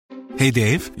Hey,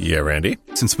 Dave. Yeah, Randy.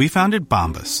 Since we founded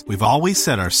Bombas, we've always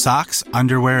said our socks,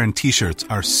 underwear, and T-shirts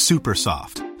are super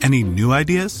soft. Any new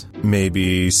ideas?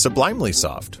 Maybe sublimely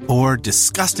soft. Or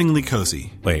disgustingly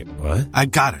cozy. Wait, what? I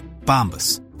got it.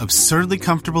 Bombas. Absurdly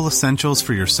comfortable essentials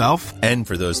for yourself and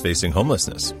for those facing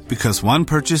homelessness. Because one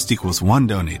purchased equals one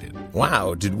donated.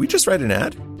 Wow, did we just write an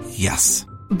ad? Yes.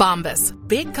 Bombas.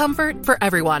 Big comfort for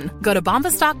everyone. Go to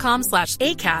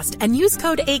bombas.com/ACAST and use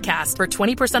code ACAST for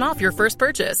 20% off your first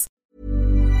purchase.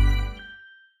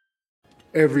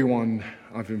 Everyone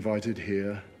I've invited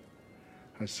here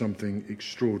has something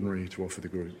extraordinary to offer the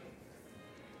group.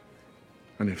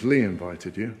 And if Lee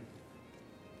invited you,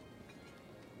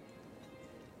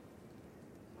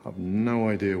 I've no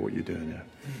idea what you're doing here.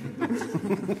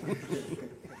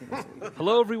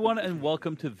 Hello, everyone, and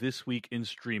welcome to This Week in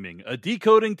Streaming, a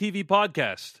Decoding TV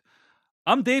podcast.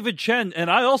 I'm David Chen, and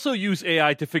I also use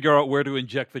AI to figure out where to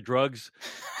inject the drugs.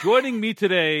 Joining me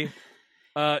today,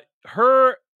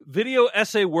 her video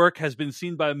essay work has been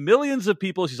seen by millions of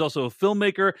people. She's also a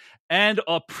filmmaker and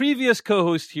a previous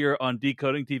co-host here on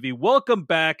Decoding TV. Welcome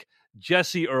back,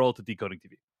 Jessie Earl, to Decoding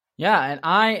TV. Yeah, and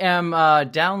I am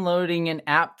downloading an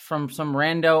app from some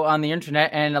rando on the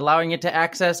internet and allowing it to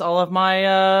access all of my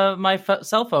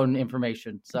cell phone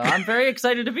information. So I'm very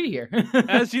excited to be here.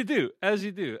 As you do.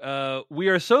 We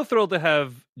are so thrilled to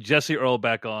have Jessie Earl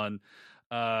back on.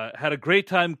 Had a great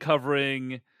time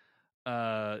covering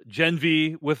Gen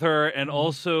V with her, and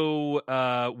also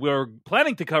we're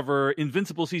planning to cover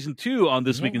Invincible Season 2 on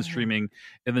This Week in Streaming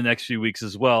in the next few weeks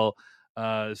as well.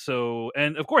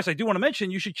 And of course, I do want to mention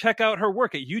you should check out her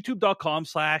work at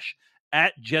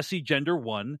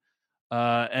youtube.com/@JessieGender1.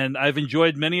 And I've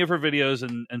enjoyed many of her videos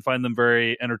and find them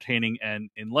very entertaining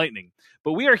and enlightening.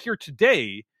 But we are here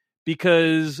today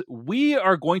because we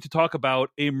are going to talk about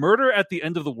A Murder at the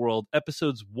End of the World,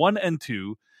 episodes 1 and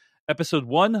 2. Episode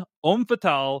 1, Homme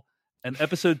Fatale, and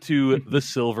Episode 2, The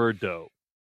Silver Doe.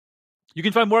 You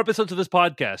can find more episodes of this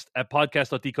podcast at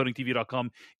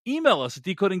podcast.decodingtv.com. Email us at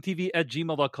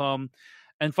decodingtv@gmail.com.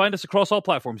 And find us across all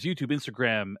platforms, YouTube,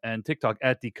 Instagram, and TikTok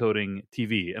at Decoding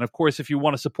TV. And of course, if you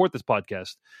want to support this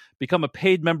podcast, become a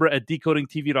paid member at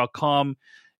decodingtv.com.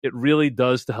 It really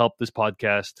does to help this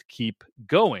podcast keep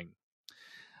going.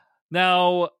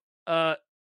 Now,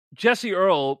 Jessie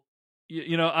Earl,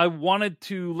 you know, I wanted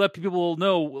to let people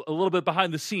know a little bit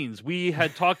behind the scenes. We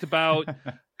had talked about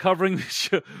covering the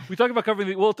show. We talked about covering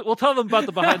the. We'll tell them about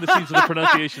the behind the scenes of the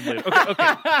pronunciation later. Okay.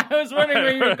 I was wondering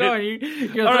where you were going.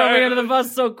 You're throwing me under the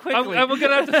bus so quickly. I'm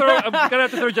gonna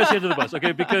have to throw Jessie under the bus,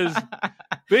 okay? Because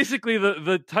basically,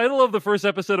 the title of the first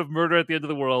episode of Murder at the End of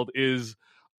the World is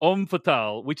Homme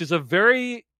Fatale, which is a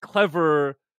very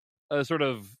clever sort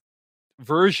of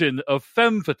version of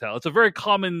femme fatale. It's a very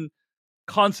common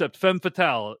concept, femme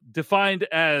fatale, defined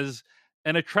as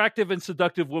an attractive and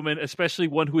seductive woman, especially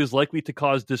one who is likely to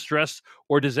cause distress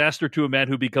or disaster to a man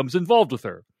who becomes involved with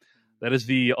her. That is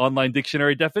the online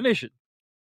dictionary definition.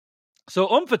 So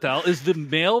homme fatale is the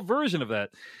male version of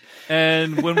that.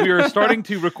 And when we were starting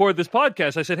to record this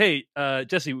podcast, I said, "Hey,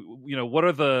 Jessie, you know, what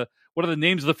are the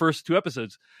names of the first 2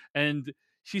 episodes?" And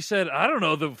she said, "I don't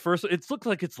know. The first, it looks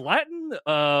like it's Latin,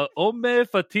 homme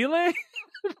fatale."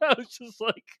 And I was just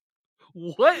like,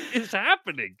 what is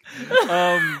happening?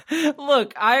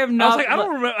 Look, I am not. I was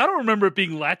like, I don't remember it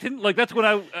being Latin. Like that's what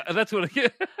I.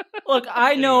 Look,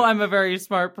 I know I'm a very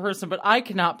smart person, but I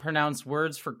cannot pronounce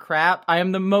words for crap. I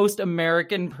am the most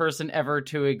American person ever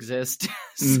to exist,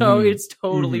 so it's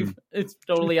totally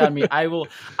on me. I will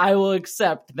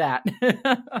accept that.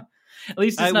 At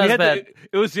least it's not as bad.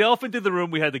 It was the elephant in the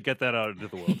room. We had to get that out into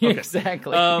the world. Okay.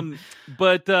 Exactly.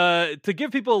 But to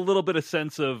give people a little bit of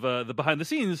sense of the behind the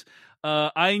scenes,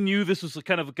 I knew this was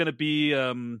kind of going to be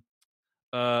a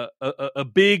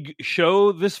big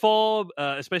show this fall,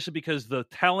 especially because the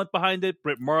talent behind it,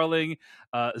 Britt Marling,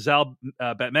 Zal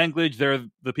Batmanglij, they're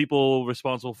the people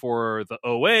responsible for the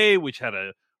OA, which had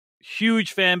a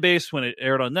huge fan base when it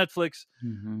aired on Netflix.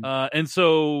 And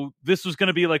so this was going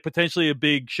to be like potentially a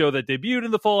big show that debuted in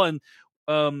the fall. And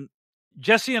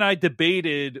Jessie and I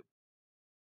debated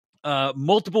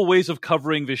multiple ways of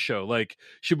covering this show. Like,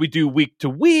 should we do week to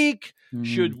week?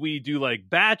 Should we do like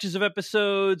batches of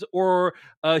episodes? Or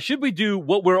should we do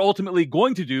what we're ultimately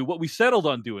going to do, what we settled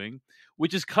on doing,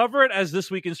 which is cover it as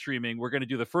This Week in Streaming. We're going to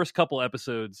do the first couple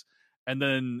episodes and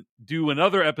then do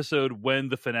another episode when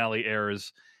the finale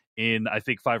airs in, I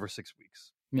think, 5 or 6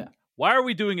 weeks. Yeah. Why are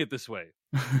we doing it this way?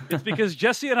 It's because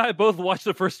Jessie and I both watched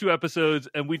the first 2 episodes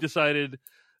and we decided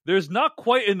there's not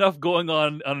quite enough going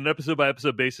on an episode by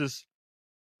episode basis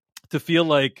to feel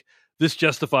like this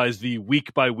justifies the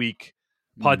week by week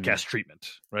podcast treatment,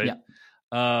 right?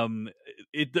 I'm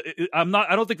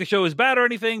not. I don't think the show is bad or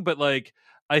anything, but like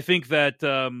I think that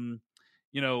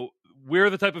we're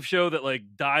the type of show that like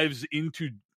dives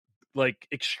into like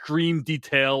extreme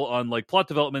detail on like plot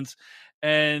developments,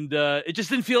 and it just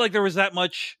didn't feel like there was that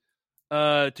much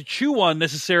to chew on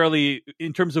necessarily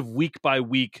in terms of week by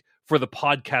week for the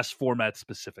podcast format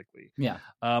specifically. Yeah.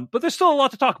 But there's still a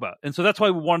lot to talk about. And so that's why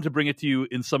we wanted to bring it to you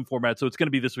in some format. So it's going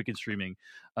to be This Week in Streaming.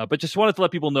 But just wanted to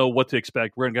let people know what to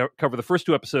expect. We're going to cover the first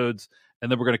 2 episodes, and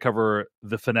then we're going to cover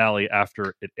the finale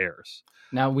after it airs.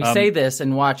 Now, we say this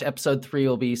and watch episode 3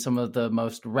 will be some of the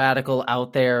most radical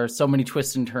out there, so many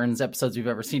twists and turns episodes we've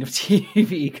ever seen of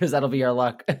TV, because that'll be our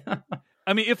luck.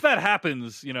 I mean, if that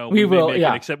happens, we will.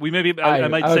 Yeah. Except we maybe I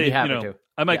might say,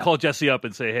 I might Yeah. call Jesse up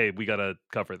and say, "Hey, we got to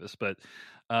cover this." But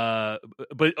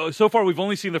so far we've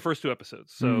only seen the first 2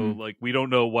 episodes, so like we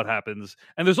don't know what happens.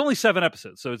 And there's only 7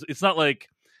 episodes, so it's not like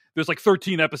there's like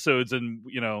 13 episodes, and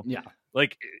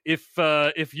like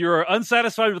if you're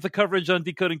unsatisfied with the coverage on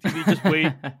Decoding TV, just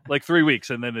wait like 3 weeks,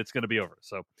 and then it's going to be over.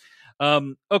 So,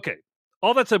 okay.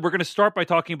 All that said, we're going to start by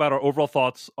talking about our overall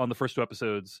thoughts on the first 2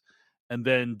 episodes, and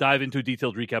then dive into a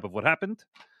detailed recap of what happened.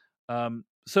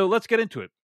 So let's get into it.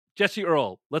 Jesse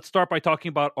Earl, let's start by talking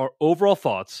about our overall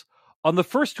thoughts on the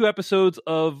first 2 episodes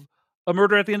of A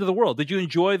Murder at the End of the World. Did you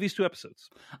enjoy these 2 episodes?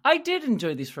 I did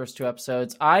enjoy these first 2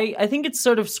 episodes. I think it's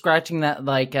sort of scratching that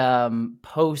like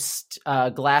post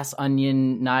Glass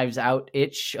Onion Knives Out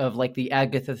itch of like the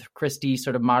Agatha Christie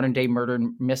sort of modern day murder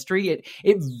mystery.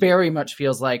 It very much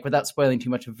feels like, without spoiling too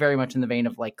much, very much in the vein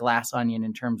of like Glass Onion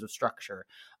in terms of structure.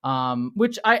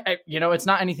 Which I it's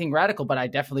not anything radical, but I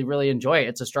definitely really enjoy it.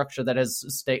 It's a structure that has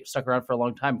stuck around for a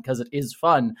long time because it is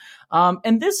fun.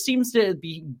 And this seems to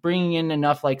be bringing in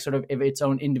enough like sort of its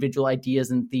own individual ideas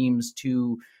and themes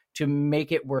to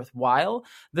make it worthwhile.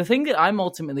 The thing that I'm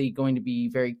ultimately going to be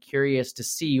very curious to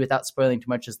see, without spoiling too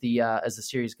much as the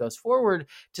series goes forward,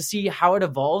 to see how it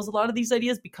evolves a lot of these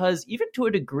ideas, because even to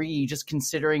a degree, just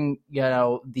considering,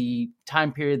 the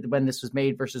time period when this was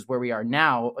made versus where we are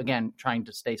now, again, trying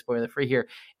to stay spoiler free here,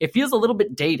 it feels a little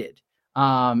bit dated.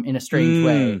 In a strange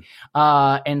way.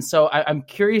 And so I'm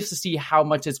curious to see how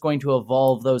much it's going to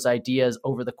evolve those ideas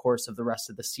over the course of the rest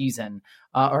of the season,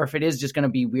 or if it is just going to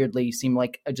be weirdly seem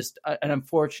like just an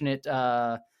unfortunate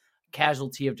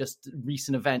casualty of just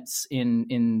recent events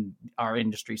in our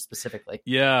industry specifically.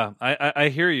 Yeah, I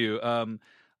hear you.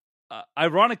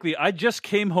 Ironically, I just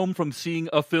came home from seeing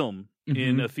a film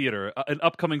in a theater, an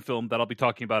upcoming film that I'll be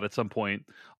talking about at some point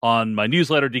on my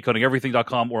newsletter,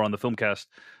 decodingeverything.com, or on the Filmcast.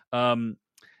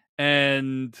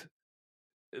 And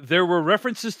there were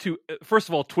references to, first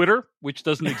of all, Twitter, which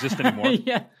doesn't exist anymore.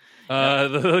 Yeah.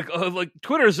 Like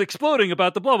Twitter's exploding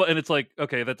about the blah blah, and it's like,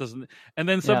 okay, that doesn't. And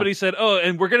then somebody said, "Oh,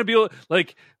 and we're gonna be able,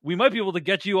 like, we might be able to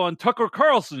get you on Tucker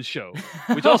Carlson's show,"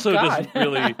 which also doesn't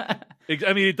really.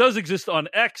 I mean, it does exist on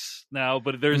X now,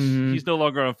 but he's no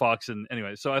longer on Fox. And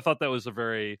anyway, so I thought that was a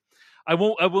very. I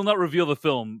will not reveal the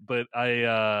film, but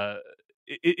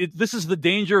this is the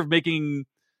danger of making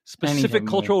specific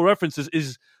cultural references.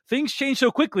 Is things change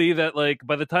so quickly that like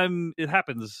by the time it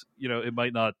happens, it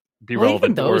might not be relevant.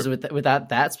 Even those without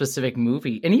that specific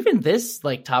movie, and even this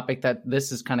like topic that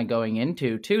this is kind of going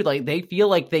into too, like they feel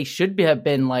like they should have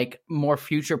been like more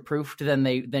future proofed than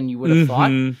you would have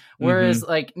thought. Whereas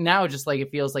like now, just like it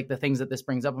feels like the things that this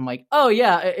brings up, I'm like, oh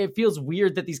yeah, it feels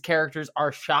weird that these characters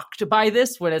are shocked by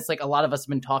this when it's like a lot of us have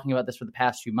been talking about this for the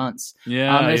past few months.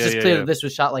 Yeah, it's just clear that this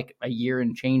was shot like a year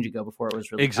and change ago before it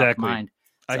was really top of mind.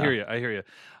 So. I hear you.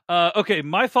 Okay,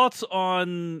 my thoughts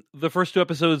on the first 2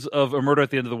 episodes of A Murder at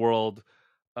the End of the World.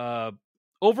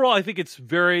 Overall, I think it's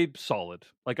very solid.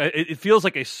 Like, it feels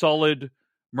like a solid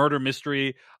murder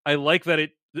mystery. I like that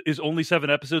it is only 7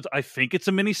 episodes. I think it's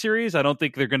a miniseries. I don't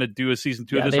think they're going to do a season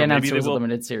 2 of this. They or announced maybe it was they will. A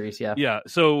limited series. Yeah. Yeah.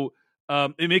 So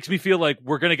it makes me feel like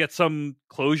we're going to get some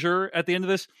closure at the end of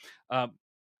this.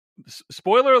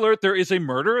 Spoiler alert: there is a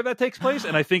murder that takes place,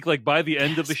 and I think like by the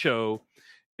end of the show,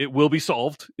 it will be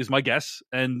solved, is my guess.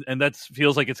 And that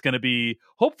feels like it's going to be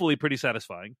hopefully pretty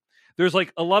satisfying. There's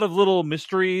like a lot of little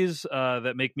mysteries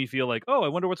that make me feel like, oh, I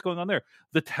wonder what's going on there.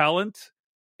 The talent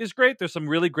is great. There's some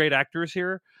really great actors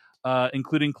here,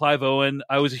 including Clive Owen.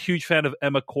 I was a huge fan of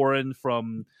Emma Corrin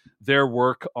from their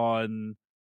work on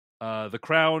The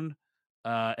Crown.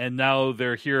 And now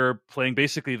they're here playing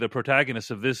basically the protagonist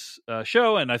of this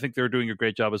show. And I think they're doing a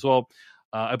great job as well.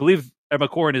 I believe Emma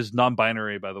Corrin is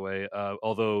non-binary, by the way,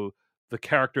 although the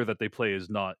character that they play is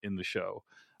not in the show,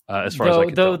 as far as I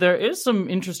can tell. Though there is some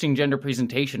interesting gender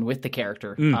presentation with the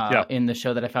character in the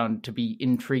show that I found to be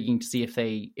intriguing to see if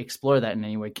they explore that in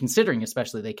any way, considering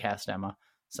especially they cast Emma.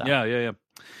 So. Yeah.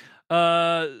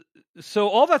 So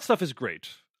all that stuff is great.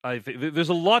 I think there's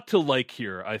a lot to like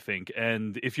here, I think.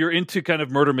 And if you're into kind of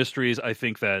murder mysteries, I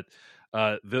think that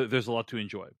there's a lot to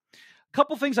enjoy. A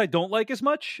couple things I don't like as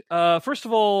much. First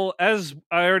of all, as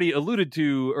I already alluded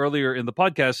to earlier in the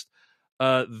podcast,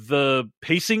 the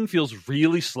pacing feels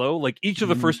really slow. Like each of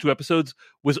the first 2 episodes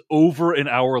was over an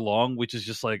hour long, which is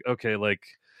just like, okay, like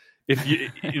if you,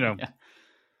 yeah.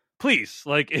 Please,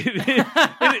 like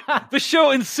the show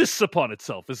insists upon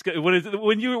itself.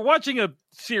 When you're watching a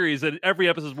series that every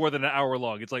episode is more than an hour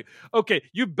long, it's like, okay,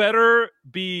 you better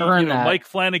be Mike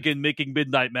Flanagan making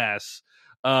Midnight Mass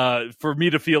for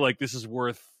me to feel like this is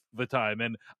worth the time.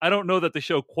 And I don't know that the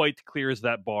show quite clears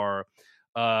that bar.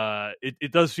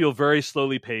 It does feel very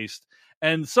slowly paced,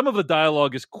 and some of the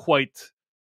dialogue is quite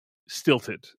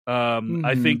stilted.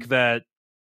 I think that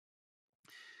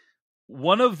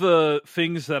one of the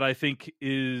things that I think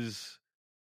is,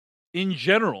 in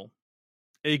general,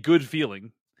 a good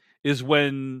feeling is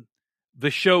when the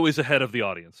show is ahead of the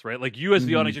audience, right? Like you as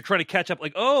the audience, you're trying to catch up.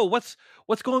 Like, oh, what's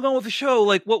going on with the show?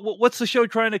 Like, what's the show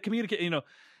trying to communicate?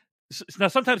 Now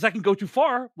sometimes that can go too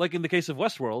far, like in the case of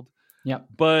Westworld. Yeah.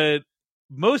 But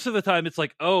most of the time, it's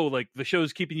like, oh, like the show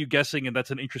is keeping you guessing, and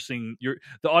that's an interesting.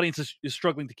 The audience is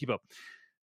struggling to keep up.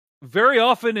 Very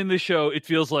often in this show, it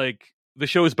feels like the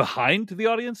show is behind the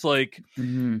audience. Like,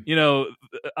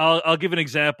 I'll give an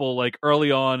example. Like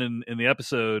early on in the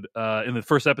episode, in the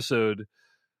first episode,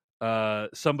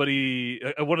 somebody,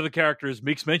 one of the characters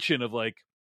makes mention of like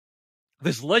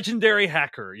this legendary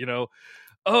hacker.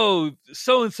 Oh,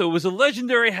 so and so was a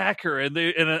legendary hacker, and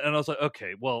I was like,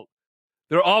 okay, well,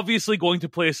 they're obviously going to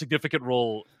play a significant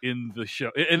role in the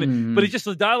show, but it's just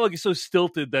the dialogue is so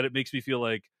stilted that it makes me feel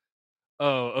like,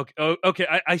 oh, okay.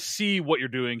 I see what you're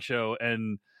doing, show,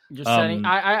 and you're setting.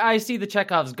 I see the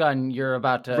Chekhov's gun you're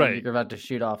about to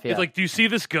shoot off. Yeah, it's like, do you see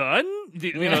this gun? It's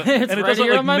and it right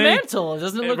here on my mantle. It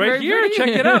doesn't look right very here. Pretty. Check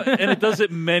it out, and it does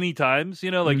it many times.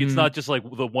 Like it's not just like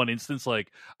the one instance.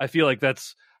 Like I feel like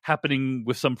that's happening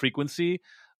with some frequency.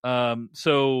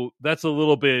 So that's a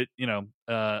little bit,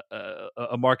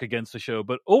 a mark against the show.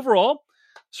 But overall,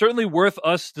 certainly worth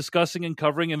us discussing and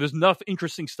covering. And there's enough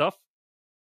interesting stuff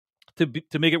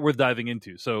to make it worth diving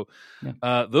into. So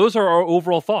those are our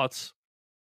overall thoughts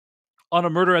on A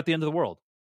Murder at the End of the World.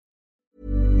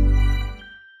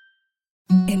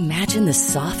 Imagine the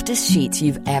softest sheets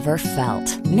you've ever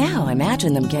felt. Now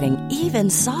imagine them getting even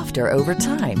softer over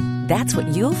time. That's what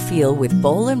you'll feel with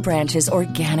Boll & Branch's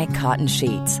organic cotton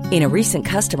sheets. In a recent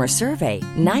customer survey,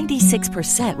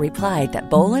 96% replied that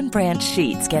Boll & Branch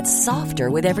sheets get softer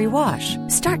with every wash.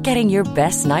 Start getting your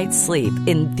best night's sleep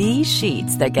in these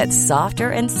sheets that get softer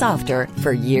and softer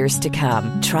for years to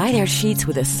come. Try their sheets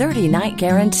with a 30-night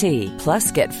guarantee.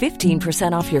 Plus, get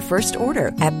 15% off your first order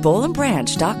at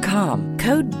bollandbranch.com.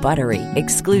 Code BUTTERY.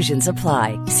 Exclusions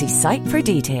apply. See site for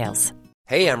details.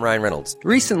 Hey, I'm Ryan Reynolds.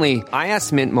 Recently, I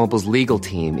asked Mint Mobile's legal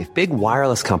team if big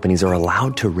wireless companies are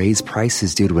allowed to raise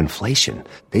prices due to inflation.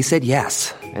 They said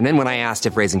yes. And then when I asked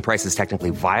if raising prices technically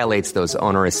violates those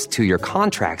onerous 2-year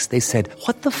contracts, they said,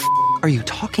 "What the f*** are you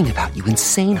talking about, you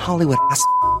insane Hollywood ass?"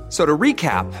 So to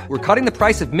recap, we're cutting the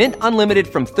price of Mint Unlimited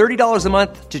from $30 a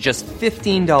month to just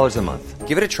 $15 a month.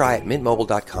 Give it a try at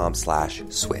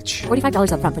mintmobile.com/switch.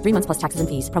 $45 up front for 3 months plus taxes and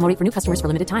fees. Promo rate for new customers for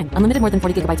limited time. Unlimited more than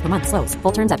 40 gigabytes per month. Slows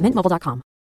full terms at mintmobile.com.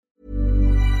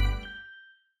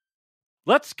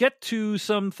 Let's get to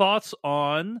some thoughts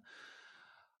on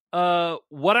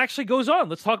what actually goes on.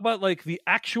 Let's talk about like the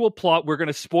actual plot. We're going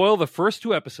to spoil the first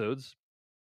 2 episodes.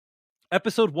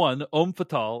 Episode 1, Homme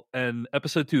Fatale, and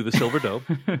Episode 2, The Silver Doe.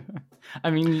 I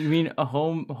mean, you mean a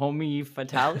homie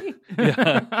fatale?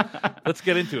 Yeah. Let's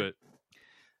get into it.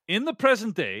 In the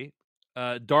present day,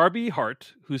 Darby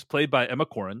Hart, who's played by Emma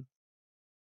Corrin,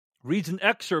 reads an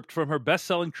excerpt from her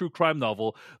best-selling true crime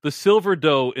novel, The Silver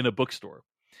Doe, in a bookstore.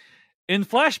 In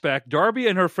flashback, Darby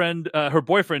and her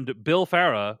boyfriend, Bill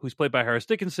Farah, who's played by Harris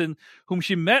Dickinson, whom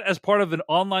she met as part of an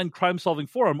online crime-solving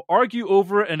forum, argue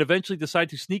over and eventually decide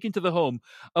to sneak into the home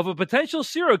of a potential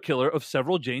serial killer of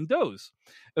several Jane Does.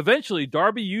 Eventually,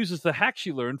 Darby uses the hack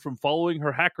she learned from following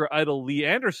her hacker idol Lee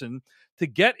Anderson to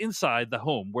get inside the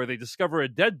home, where they discover a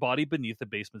dead body beneath the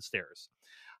basement stairs.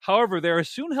 However, they are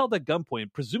soon held at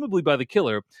gunpoint, presumably by the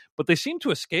killer, but they seem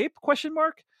to escape?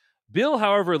 Bill,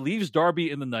 however, leaves Darby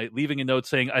in the night, leaving a note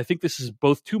saying, "I think this is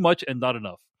both too much and not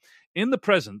enough." In the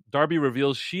present, Darby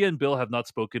reveals she and Bill have not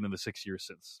spoken in the 6 years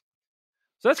since.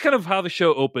 So that's kind of how the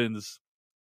show opens.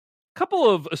 A couple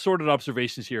of assorted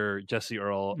observations here, Jesse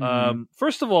Earl.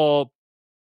 First of all,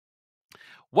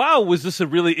 wow, was this a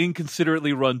really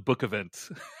inconsiderately run book event?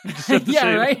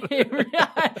 Yeah, right.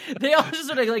 They all just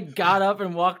sort of like got up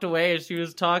and walked away as she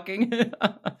was talking.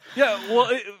 Yeah, well,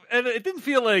 it didn't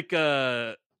feel like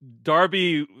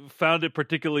Darby found it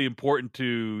particularly important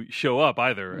to show up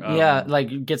either. Yeah,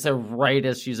 like gets there right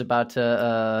as she's about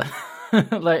to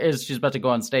as she's about to go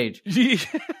on stage.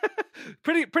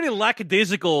 Pretty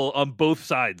lackadaisical on both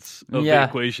sides of the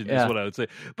equation is what I would say.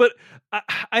 But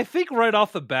I think right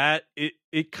off the bat,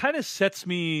 it kind of sets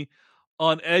me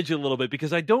on edge a little bit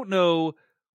because I don't know,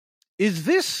 is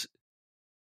this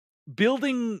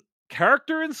building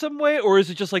character in some way, or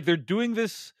is it just like they're doing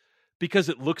this because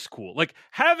it looks cool? Like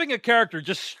having a character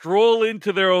just stroll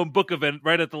into their own book event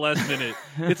right at the last minute.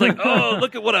 It's like, oh,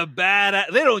 look at what a bad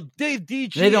they don't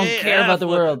care about the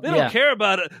world. They don't care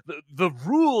about it. The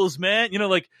rules, man. You know,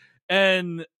 like,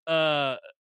 and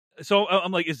so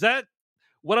I'm like, is that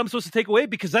what I'm supposed to take away?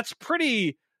 Because that's a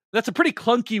pretty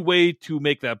clunky way to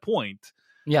make that point.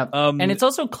 Yeah, and it's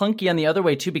also clunky on the other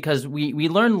way too, because we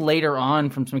learn later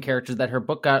on from some characters that her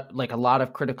book got like a lot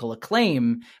of critical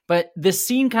acclaim, but this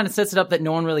scene kind of sets it up that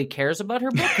no one really cares about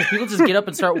her book because people just get up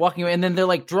and start walking away, and then they're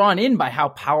like drawn in by how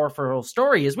powerful her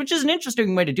story is, which is an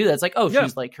interesting way to do that. It's like, oh,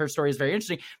 she's like, her story is very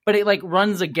interesting, but it like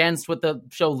runs against what the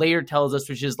show later tells us,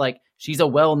 which is like she's a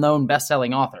well-known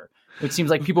best-selling author, which seems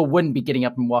like people wouldn't be getting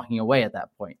up and walking away at that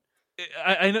point.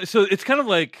 I know, so it's kind of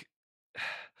like.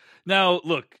 Now,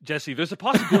 look, Jesse, there's a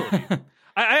possibility.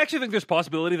 I actually think there's a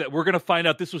possibility that we're going to find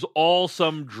out this was all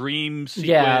some dream sequence.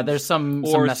 Yeah, there's some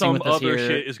some other here.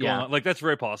 Shit is going on. Like, that's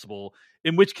very possible.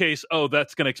 In which case,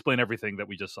 that's going to explain everything that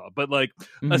we just saw. But, like,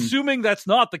 assuming that's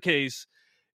not the case,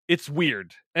 it's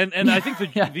weird. And I think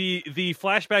the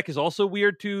flashback is also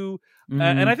weird, too.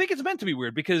 And I think it's meant to be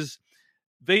weird because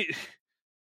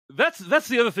that's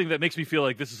the other thing that makes me feel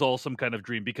like this is all some kind of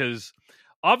dream, because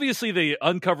obviously they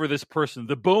uncover this person.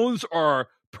 The bones are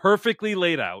perfectly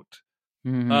laid out.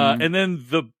 And then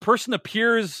the person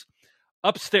appears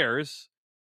upstairs.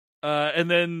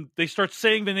 And then they start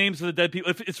saying the names of the dead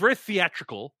people. It's very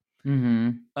theatrical.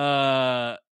 And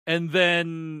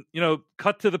then,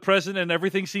 cut to the present and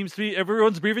everything seems to be,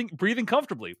 everyone's breathing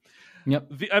comfortably.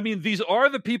 Yep. These are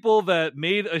the people that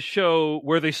made a show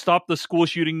where they stopped the school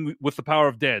shooting with the power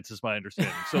of dance, is my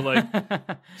understanding. So, like,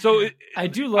 I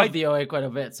do love the OA quite a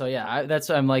bit. So, yeah,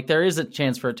 I'm like, there is a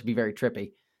chance for it to be very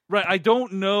trippy. Right. I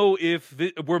don't know if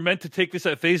we're meant to take this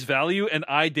at face value and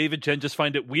David Chen, just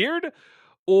find it weird,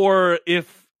 or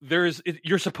if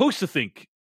you're supposed to think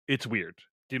it's weird.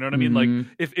 Do you know what I mean? Like,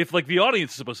 if like the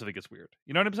audience is supposed to think it's weird.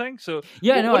 You know what I'm saying? So,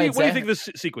 yeah, what do you think of this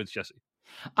sequence, Jesse?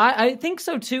 I think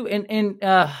so too, and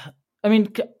I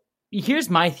mean, here's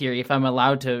my theory. If I'm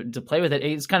allowed to play with it,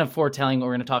 it's kind of foretelling what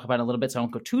we're going to talk about in a little bit, so I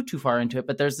won't go too far into it.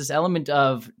 But there's this element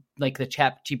of like the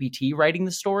ChatGPT writing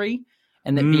the story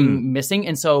and that being missing,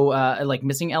 and so like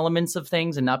missing elements of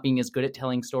things and not being as good at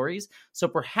telling stories. So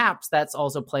perhaps that's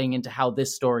also playing into how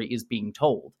this story is being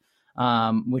told.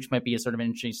 Which might be a sort of an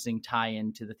interesting tie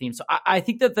into the theme. So I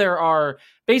think that there are,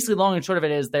 basically long and short of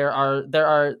it is, there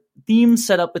are themes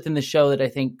set up within the show that I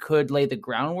think could lay the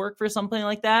groundwork for something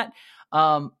like that.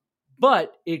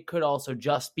 But it could also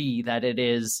just be that it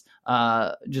is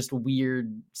just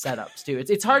weird setups too.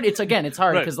 It's hard. It's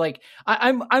hard because like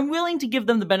I'm willing to give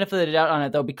them the benefit of the doubt on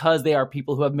it though, because they are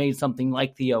people who have made something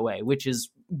like the OA, which is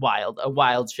a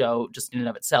wild show just in and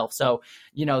of itself. So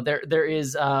there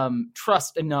is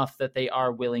trust enough that they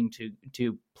are willing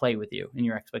to play with you and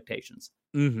your expectations.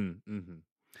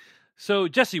 So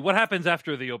Jesse, what happens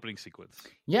after the opening sequence?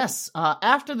 Yes,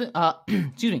 after the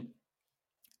excuse me.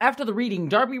 After the reading,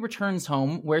 Darby returns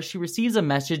home where she receives a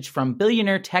message from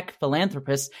billionaire tech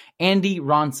philanthropist Andy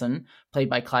Ronson,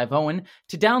 played by Clive Owen,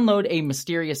 to download a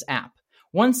mysterious app.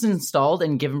 Once installed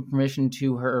and given permission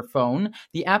to her phone,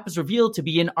 the app is revealed to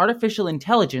be an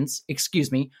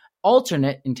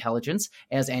alternate intelligence,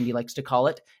 as Andy likes to call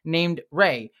it, named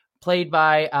Ray, played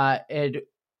by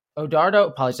Odardo,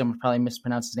 apologies, I'm probably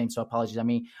mispronounced his name, so apologies on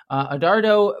me,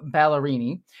 Odardo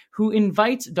Ballerini, who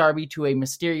invites Darby to a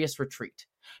mysterious retreat.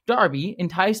 Darby,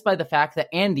 enticed by the fact that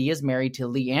Andy is married to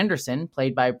Lee Anderson,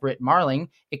 played by Britt Marling,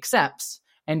 accepts,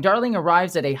 and Darling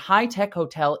arrives at a high-tech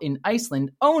hotel in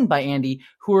Iceland owned by Andy,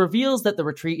 who reveals that the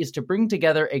retreat is to bring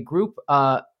together a group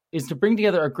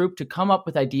to come up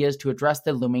with ideas to address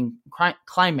the looming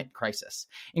climate crisis,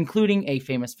 including a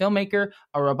famous filmmaker,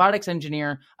 a robotics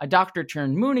engineer, a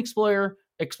doctor-turned-moon explorer,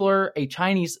 a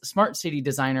Chinese smart city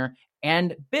designer,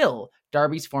 and Bill,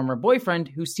 Darby's former boyfriend,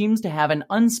 who seems to have an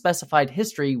unspecified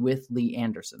history with Lee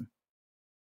Anderson.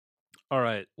 All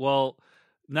right. Well,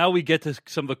 now we get to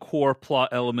some of the core plot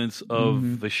elements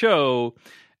of the show,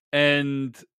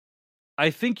 and I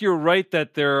think you're right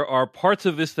that there are parts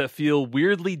of this that feel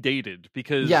weirdly dated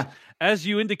because, as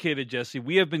you indicated, Jesse,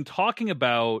 we have been talking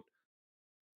about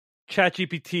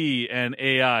ChatGPT and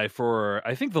AI for,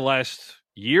 I think, the last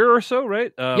year or so,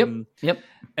 right? Yep.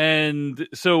 And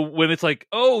so when it's like,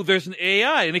 oh, there's an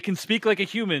AI and it can speak like a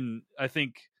human, I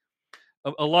think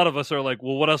a lot of us are like,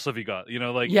 well, what else have you got? You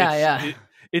know, like,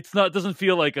 it's not, doesn't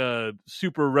feel like a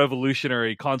super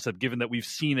revolutionary concept given that we've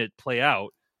seen it play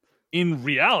out in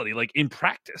reality, like in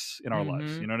practice in our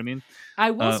lives. You know what I mean?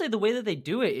 I will say the way that they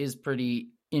do it is pretty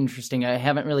interesting. I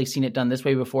haven't really seen it done this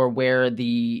way before, where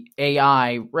the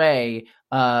AI Ray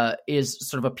is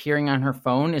sort of appearing on her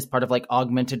phone as part of like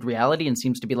augmented reality and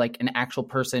seems to be like an actual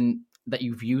person that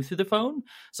you view through the phone.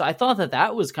 So I thought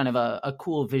that was kind of a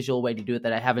cool visual way to do it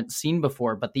that I haven't seen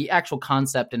before. But the actual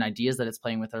concept and ideas that it's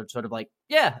playing with are sort of like,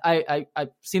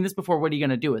 I've seen this before. What are you going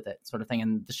to do with it? Sort of thing.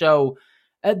 And the show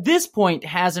at this point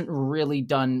hasn't really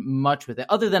done much with it,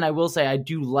 other than I will say I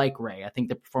do like Ray. I think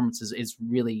the performance is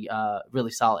really, really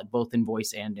solid, both in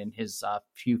voice and in his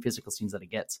few physical scenes that he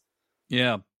gets.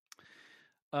 Yeah,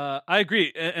 I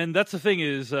agree. And that's the thing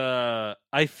is,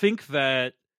 I think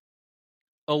that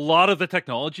a lot of the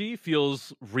technology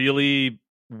feels really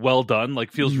well done,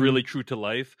 like feels really true to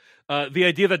life. The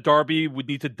idea that Darby would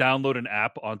need to download an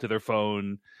app onto their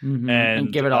phone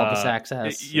and give it all this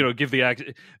access, give the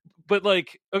access. But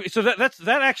like, okay, so that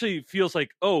actually feels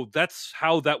like, oh, that's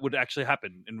how that would actually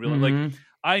happen in real life.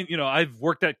 Like I've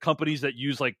worked at companies that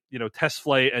use like, test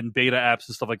flight and beta apps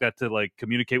and stuff like that to like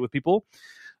communicate with people.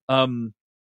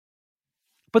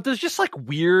 But there's just like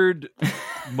weird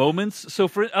moments. So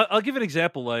I'll give an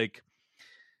example. Like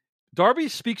Darby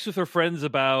speaks with her friends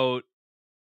about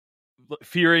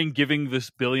fearing giving this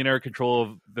billionaire control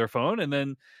of their phone. And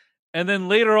then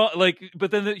later on,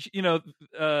 but then,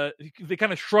 they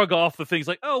kind of shrug off the things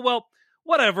like, oh, well,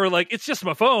 whatever. Like, it's just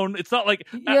my phone. It's not like,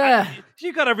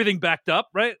 you got everything backed up,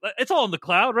 right? It's all in the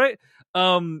cloud, right?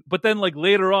 But then like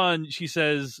later on, she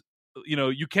says,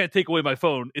 you can't take away my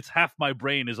phone. It's half my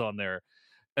brain is on there.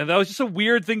 And that was just a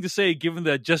weird thing to say, given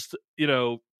that just,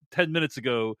 10 minutes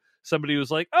ago, somebody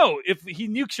was like, oh, if he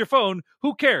nukes your phone,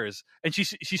 who cares? And she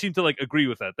seemed to like agree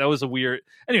with that. That was a weird,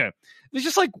 anyway, it's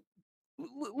just like,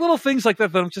 little things like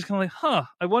that I'm just kind of like,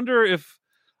 I wonder if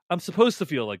I'm supposed to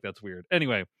feel like that's weird.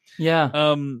 Anyway.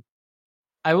 Yeah.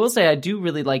 I will say I do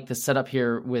really like the setup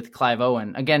here with Clive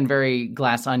Owen. Again, very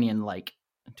Glass Onion-like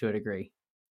to a degree.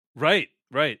 Right.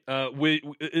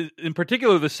 In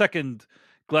particular, the second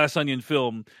Glass Onion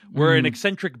film, where an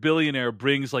eccentric billionaire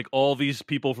brings like all these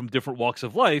people from different walks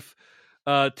of life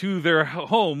to their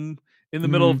home in the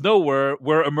middle of nowhere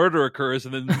where a murder occurs,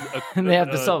 and then and they have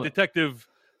to solve detective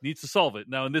needs to solve it.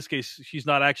 Now, in this case, she's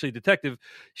not actually a detective.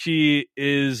 She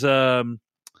is she's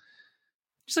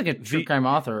like a true crime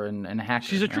author and a hacker.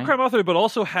 She's a true crime author, but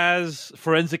also has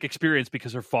forensic experience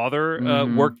because her father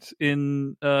worked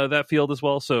in that field as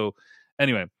well. So,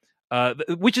 anyway,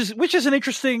 which is an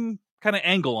interesting kind of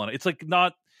angle on it. It's like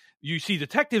not, you see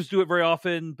detectives do it very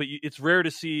often, but it's rare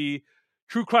to see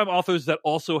true crime authors that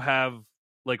also have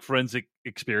like forensic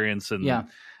experience and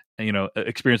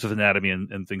experience with anatomy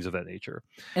and things of that nature.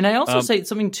 And I also say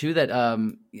something too that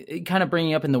kind of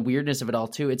bringing up in the weirdness of it all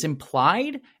too. It's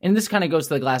implied, and this kind of goes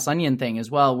to the Glass Onion thing as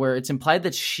well, where it's implied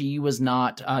that she was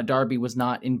not, Darby was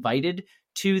not invited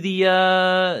to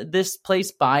the this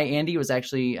place by Andy. It was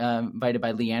actually invited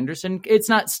by Lee Anderson. It's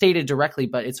not stated directly,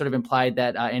 but it's sort of implied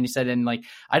that Andy said, and like,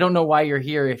 I don't know why you're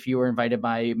here if you were invited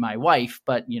by my wife,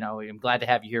 but I'm glad to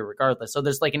have you here regardless. So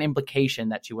there's like an implication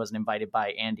that she wasn't invited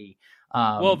by Andy.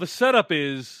 Well, the setup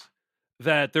is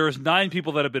that there's 9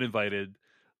 people that have been invited.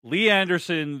 Lee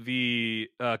Anderson, the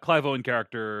Clive Owen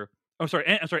character,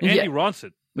 Andy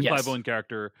Ronson, the Clive Owen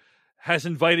character, has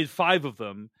invited 5 of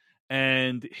them.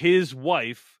 And his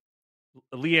wife,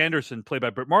 Lee Anderson, played by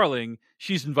Britt Marling,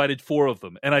 she's invited 4 of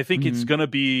them. And I think it's going to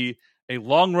be a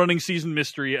long-running season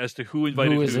mystery as to who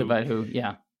invited who. Invited who,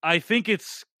 yeah. I think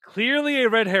it's clearly a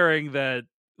red herring that,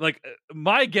 like,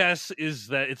 my guess is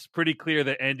that it's pretty clear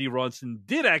that Andy Ronson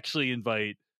did actually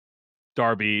invite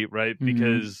Darby, right?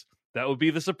 Because that would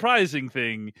be the surprising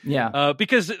thing. Yeah.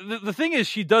 Because the thing is,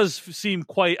 she does seem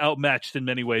quite outmatched in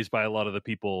many ways by a lot of the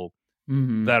people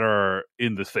that are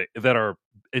in this thing, that are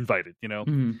invited,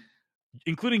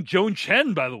 including Joan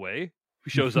Chen, by the way, who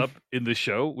shows up in this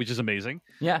show, which is amazing.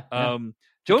 Yeah.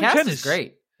 Joan Chen is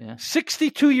great. Yeah.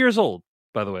 62 years old,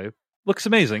 by the way. Looks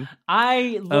amazing.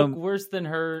 I look worse than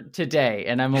her today,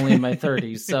 and I'm only in my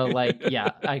 30s. So, like,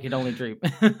 yeah, I can only dream.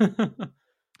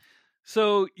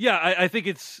 So, yeah, I think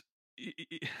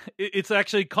it's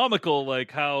actually comical,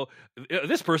 like how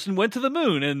this person went to the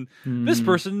moon and this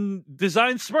person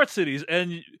designed smart cities,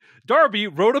 and Darby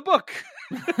wrote a book.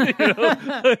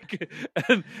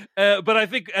 But I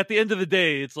think at the end of the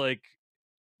day, it's like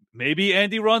maybe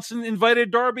Andy Ronson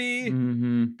invited Darby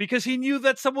because he knew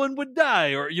that someone would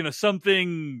die, or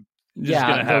something is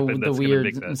going to happen. The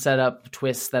weird setup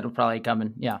twists that'll probably come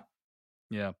in. Yeah.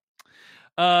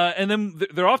 And then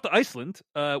they're off to Iceland,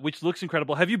 which looks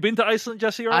incredible. Have you been to Iceland,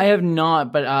 Jesse? I have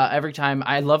not, but every time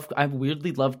I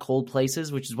weirdly love cold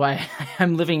places, which is why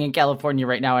I'm living in California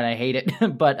right now and I hate it.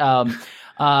 But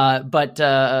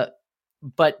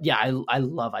yeah, I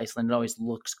love Iceland. It always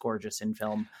looks gorgeous in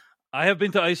film. I have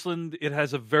been to Iceland. It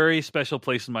has a very special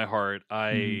place in my heart.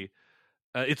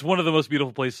 It's one of the most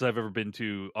beautiful places I've ever been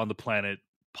to on the planet,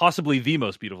 possibly the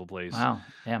most beautiful place. Wow,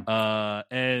 damn.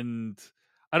 And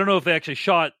I don't know if they actually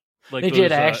shot. Like they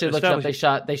did. I actually looked up.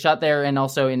 They shot there and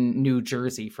also in New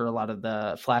Jersey for a lot of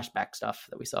the flashback stuff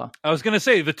that we saw. I was going to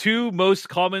say the two most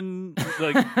common,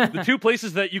 the two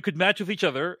places that you could match with each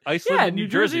other, Iceland and New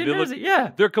Jersey.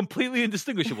 They're completely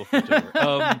indistinguishable from each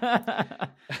other.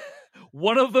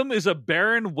 One of them is a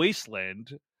barren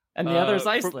wasteland, and the other is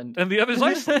Iceland.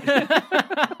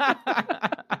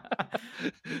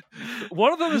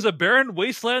 One of them is a barren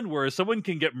wasteland where someone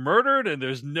can get murdered and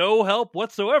there's no help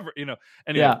whatsoever.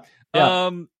 Anyway,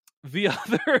 the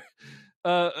other,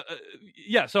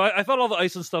 so I thought all the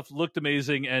Iceland stuff looked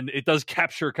amazing, and it does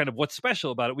capture kind of what's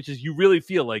special about it, which is you really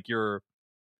feel like you're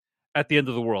at the end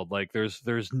of the world. Like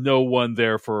there's no one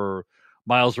there for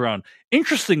miles around.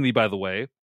 Interestingly, by the way,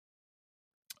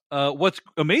 what's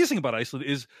amazing about Iceland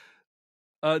is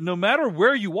no matter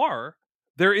where you are,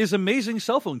 there is amazing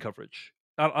cell phone coverage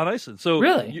on Iceland. So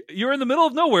really? You're in the middle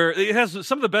of nowhere. It has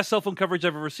some of the best cell phone coverage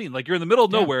I've ever seen. Like you're in the middle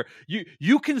of nowhere.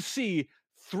 You can see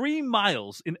 3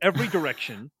 miles in every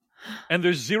direction, and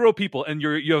there's 0 people, and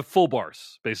you have full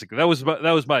bars. Basically, that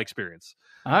was my experience.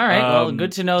 All right. Well,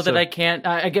 good to know that I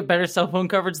get better cell phone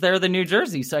coverage there than New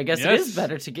Jersey. So I guess it is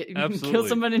better to kill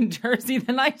someone in Jersey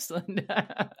than Iceland.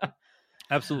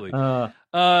 Absolutely.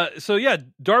 So yeah,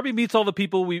 Darby meets all the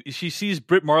people. She sees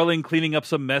Britt Marling cleaning up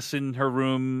some mess in her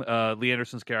room, Lee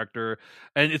Anderson's character,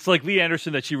 and it's like Lee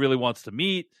Anderson that she really wants to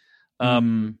meet.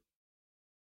 And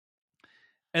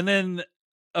then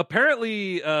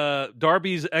apparently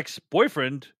Darby's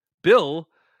ex-boyfriend Bill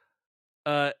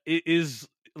is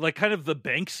like kind of the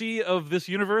Banksy of this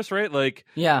universe, right? Like,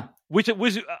 yeah, which it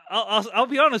was. I'll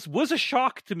be honest, was a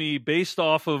shock to me based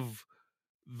off of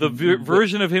the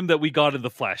version of him that we got in the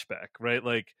flashback, right?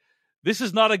 Like, this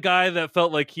is not a guy that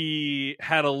felt like he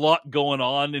had a lot going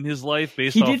on in his life. He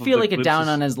did feel like a down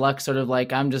on his luck, sort of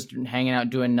like I'm just hanging out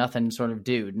doing nothing sort of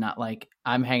dude, not like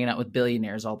I'm hanging out with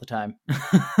billionaires all the time.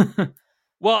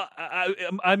 Well,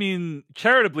 I mean,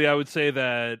 charitably, I would say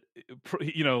that,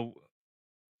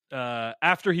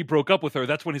 after he broke up with her,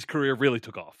 that's when his career really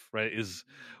took off, right? Is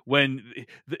when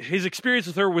his experience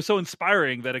with her was so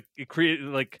inspiring that it created,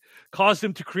 like, caused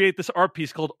him to create this art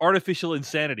piece called Artificial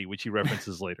Insanity, which he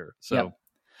references later. So, yep.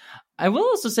 I will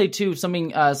also say too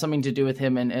something to do with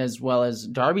him, and as well as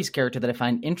Darby's character, that I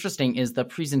find interesting is the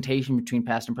presentation between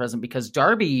past and present. Because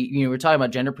Darby, we're talking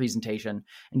about gender presentation,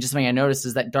 and just something I noticed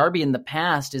is that Darby in the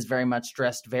past is very much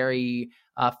dressed very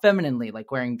femininely,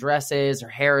 like wearing dresses. Her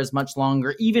hair is much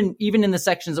longer. Even in the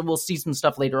sections, and we'll see some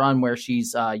stuff later on where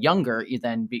she's younger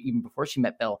than even before she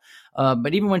met Bill.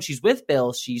 But even when she's with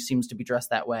Bill, she seems to be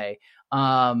dressed that way.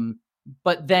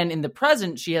 But then in the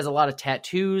present, she has a lot of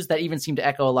tattoos that even seem to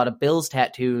echo a lot of Bill's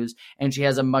tattoos, and she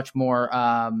has a much more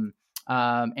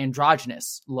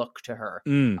androgynous look to her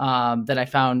that I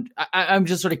found. I'm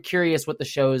just sort of curious what the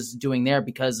show's doing there,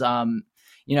 because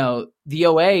the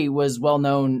OA was well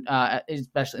known,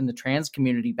 especially in the trans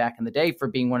community back in the day, for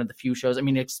being one of the few shows. I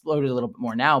mean, it exploded a little bit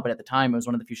more now, but at the time, it was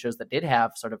one of the few shows that did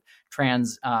have sort of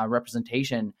trans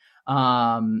representation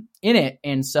in it.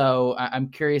 And so I'm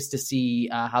curious to see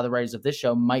how the writers of this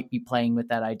show might be playing with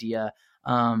that idea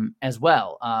as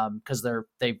well, because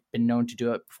they've been known to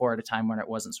do it before at a time when it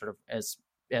wasn't sort of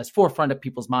as forefront of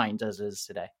people's minds as it is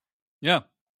today. Yeah.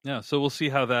 So we'll see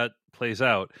how that plays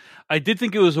out. I did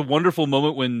think it was a wonderful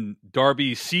moment when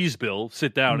Darby sees Bill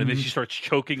sit down and then she starts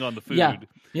choking on the food.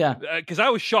 Yeah. Because I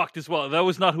was shocked as well. That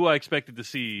was not who I expected to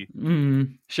see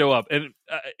show up. And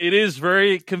it is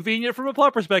very convenient from a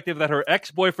plot perspective that her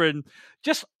ex-boyfriend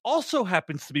just also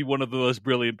happens to be one of the most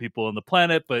brilliant people on the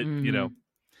planet. But,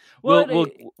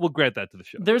 we'll grant that to the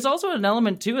show. There's also an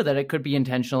element, too, that it could be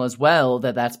intentional as well,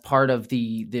 that's part of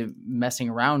the messing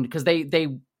around. Because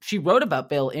she wrote about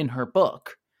Bill in her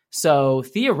book. So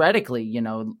theoretically,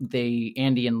 the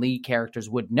Andy and Lee characters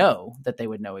would know that they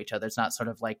would know each other. It's not sort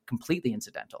of like completely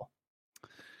incidental.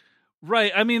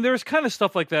 Right. I mean, there's kind of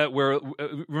stuff like that where,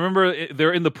 remember,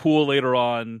 they're in the pool later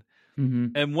on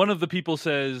And one of the people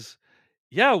says,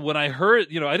 yeah, when I heard,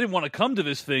 I didn't want to come to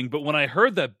this thing, but when I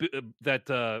heard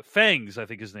that Fangs, I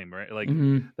think his name, right? Like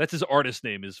that's his artist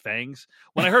name is Fangs.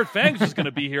 When I heard Fangs was going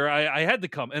to be here, I had to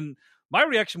come. And my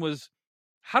reaction was,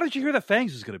 how did you hear that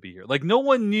Fangs was going to be here? Like no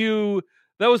one knew.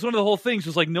 That was one of the whole things,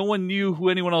 was like no one knew who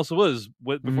anyone else was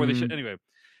before they showed. Anyway,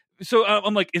 so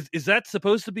I'm like, is that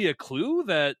supposed to be a clue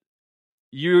that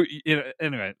anyway, you know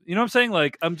what I'm saying?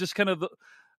 Like I'm just kind of,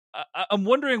 I'm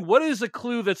wondering what is a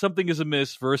clue that something is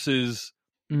amiss versus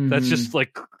that's just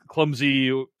like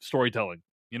clumsy storytelling.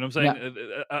 You know what I'm saying?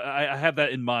 Yeah. I have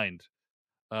that in mind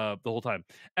the whole time.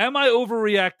 Am I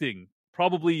overreacting?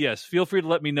 Probably yes. Feel free to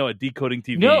let me know at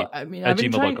decodingtv. No, I mean, I've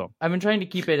been trying to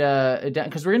keep it down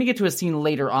because we're going to get to a scene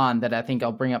later on that I think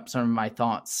I'll bring up some of my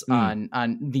thoughts on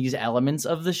these elements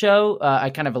of the show. I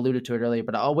kind of alluded to it earlier,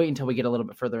 but I'll wait until we get a little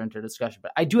bit further into the discussion.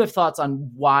 But I do have thoughts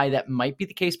on why that might be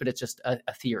the case, but it's just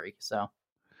a theory. So,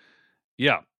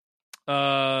 yeah.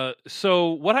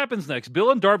 So what happens next?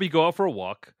 Bill and Darby go out for a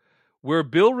walk, where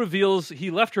Bill reveals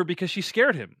he left her because she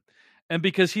scared him. And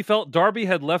because he felt Darby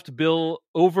had left Bill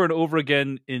over and over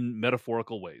again in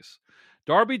metaphorical ways.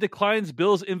 Darby declines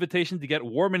Bill's invitation to get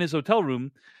warm in his hotel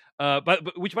room,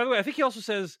 which, by the way, I think he also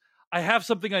says, I have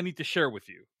something I need to share with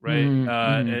you,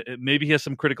 right? Maybe he has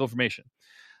some critical information.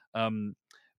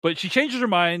 But she changes her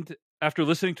mind after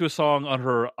listening to a song on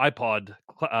her iPod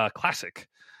Classic.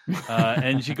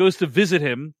 And she goes to visit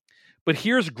him, but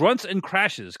hears grunts and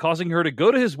crashes, causing her to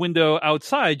go to his window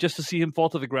outside just to see him fall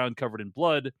to the ground covered in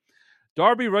blood.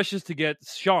 Darby rushes to get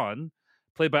Sean,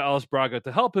 played by Alice Braga,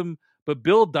 to help him, but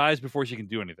Bill dies before she can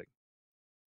do anything.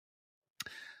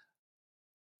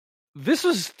 This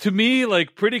was, to me,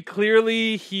 like pretty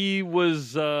clearly he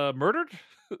was murdered.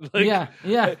 Yeah.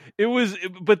 It was,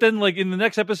 but then like in the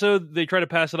next episode, they try to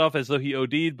pass it off as though he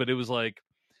OD'd, but it was like,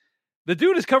 the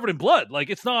dude is covered in blood. Like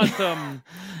it's not.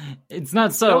 It's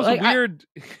not so like, weird.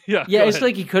 Yeah. It's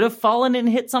like he could have fallen and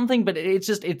hit something, but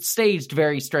it's staged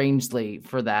very strangely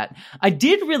for that. I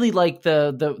did really like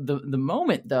the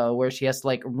moment though, where she has to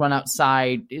like run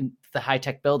outside in the high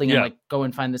tech building and like go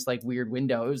and find this like weird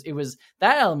window. It was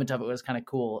that element of it was kind of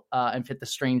cool and fit the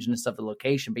strangeness of the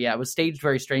location. But yeah, it was staged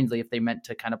very strangely if they meant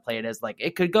to kind of play it as like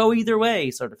it could go either way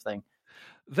sort of thing.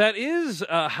 That is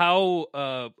how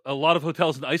a lot of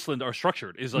hotels in Iceland are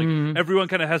structured. Is like everyone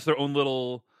kind of has their own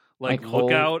little like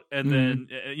lookout, and then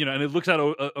and it looks out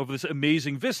over this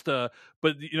amazing vista.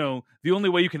 But the only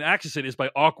way you can access it is by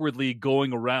awkwardly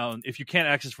going around. If you can't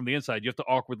access from the inside, you have to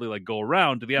awkwardly like go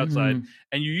around to the outside,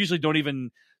 and you usually don't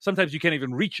even. Sometimes you can't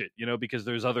even reach it, because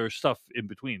there's other stuff in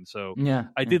between. So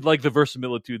I did like the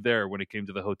verisimilitude there when it came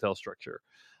to the hotel structure.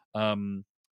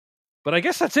 But I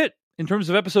guess that's it. In terms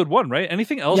of episode 1, right?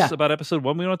 Anything else about episode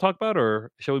 1 we want to talk about, or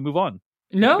shall we move on?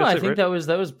 No, I think that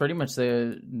was pretty much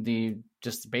the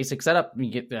just basic setup.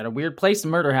 You get at a weird place,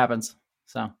 and murder happens.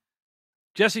 So,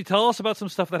 Jesse, tell us about some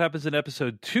stuff that happens in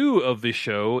episode 2 of this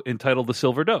show, entitled "The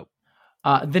Silver Doe."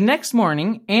 The next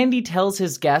morning, Andy tells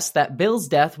his guests that Bill's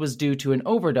death was due to an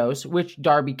overdose, which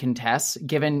Darby contests,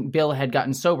 given Bill had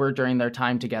gotten sober during their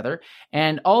time together.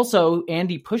 And also,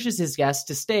 Andy pushes his guests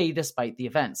to stay despite the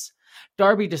events.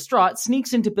 Darby, distraught,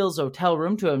 sneaks into Bill's hotel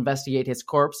room to investigate his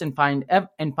corpse and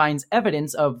finds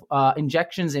evidence of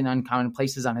injections in uncommon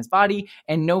places on his body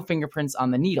and no fingerprints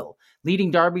on the needle,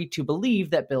 leading Darby to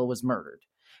believe that Bill was murdered.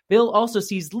 Bill also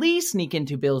sees Lee sneak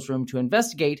into Bill's room to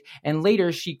investigate, and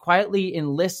later she quietly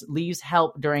enlists Lee's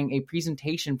help during a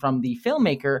presentation from the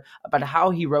filmmaker about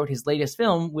how he wrote his latest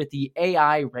film with the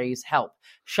AI Ray's help,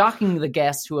 shocking the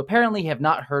guests who apparently have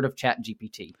not heard of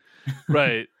ChatGPT.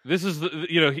 Right. This is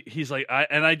he's like,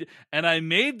 I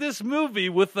made this movie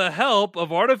with the help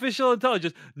of artificial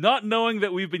intelligence, not knowing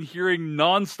that we've been hearing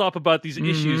nonstop about these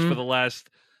issues for the last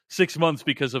 6 months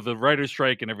because of the writer's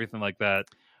strike and everything like that.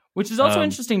 Which is also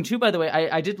interesting, too, by the way.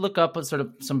 I did look up sort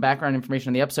of some background information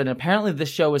on the episode, and apparently this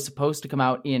show was supposed to come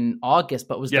out in August,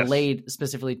 but was delayed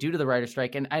specifically due to the writer's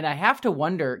strike. And I have to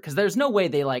wonder, because there's no way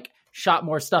they, like, shot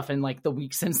more stuff in, like, the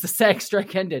week since the SAG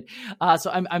strike ended. So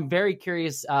I'm very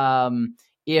curious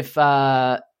if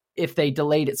they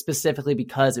delayed it specifically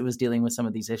because it was dealing with some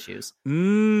of these issues.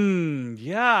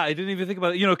 Yeah, I didn't even think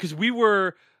about it. Because we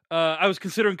were... I was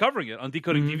considering covering it on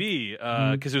Decoding TV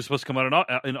because it was supposed to come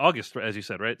out in August, as you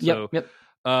said, right? Yep.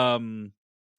 And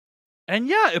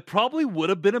yeah, it probably would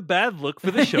have been a bad look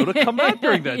for the show to come out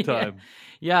during that time.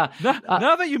 Yeah.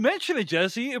 Now that you mention it,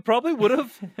 Jesse, it probably would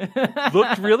have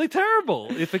looked really terrible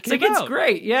if it came out. It's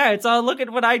great. Yeah, it's all look at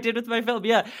what I did with my film.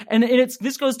 Yeah, and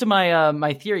this goes to my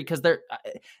my theory, because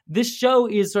this show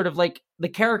is sort of like the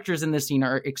characters in this scene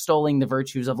are extolling the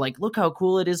virtues of like, look how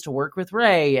cool it is to work with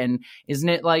Ray, and isn't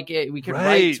it like we could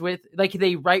write with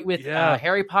they write with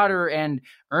Harry Potter and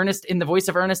Ernest in the voice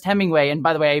of Ernest Hemingway. And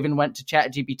by the way, I even went to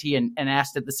ChatGPT and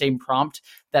asked it the same prompt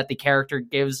that the character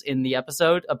gives in the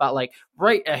episode about like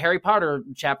write a Harry Potter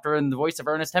chapter in the voice of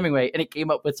Ernest Hemingway, and it came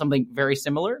up with something very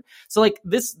similar. So like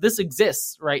this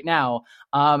exists right now,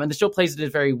 and the show plays it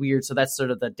as very weird. So that's sort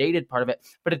of the dated part of it.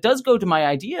 But it does go to my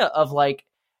idea of like,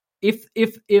 if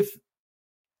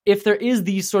there is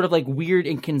these sort of like weird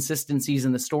inconsistencies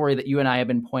in the story that you and I have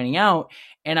been pointing out,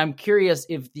 and I'm curious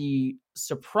if the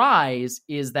surprise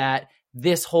is that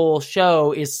this whole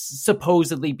show is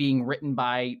supposedly being written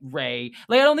by Ray.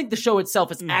 Like, I don't think the show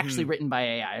itself is actually written by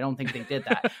AI. I don't think they did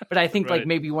that. But I think like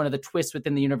maybe one of the twists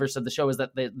within the universe of the show is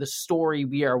that the story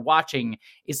we are watching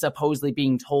is supposedly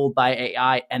being told by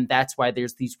AI. And that's why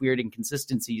there's these weird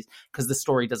inconsistencies, because the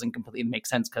story doesn't completely make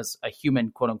sense because a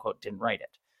human, quote unquote, didn't write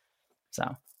it.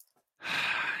 So.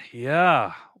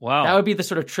 Yeah. Wow. That would be the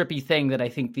sort of trippy thing that I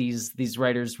think these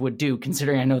writers would do,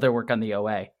 considering I know their work on the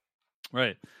OA.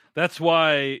 Right. That's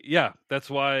why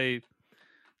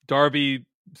Darby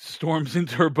storms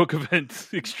into her book event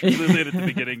extremely late at the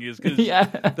beginning, is because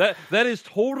that is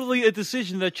totally a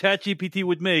decision that ChatGPT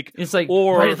would make. It's like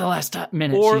right at the last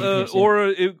minute, or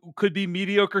it could be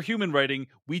mediocre human writing.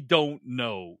 We don't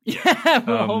know. Yeah,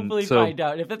 we'll hopefully find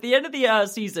out. If at the end of the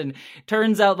season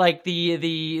turns out like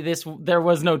there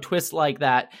was no twist like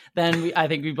that, then I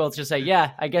think we both just say,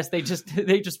 yeah, I guess they just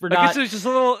were not. I guess it's just a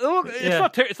little.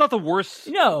 It's not the worst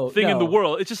thing in the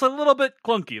world. It's just a little bit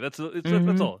clunky. That's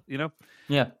all. You know.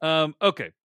 Yeah.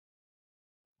 Okay.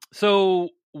 So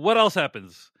what else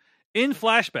happens? In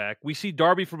flashback, we see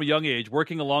Darby from a young age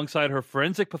working alongside her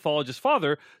forensic pathologist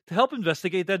father to help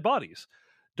investigate dead bodies.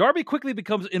 Darby quickly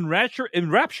becomes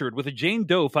enraptured with a Jane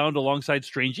Doe found alongside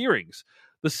strange earrings,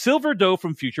 the silver doe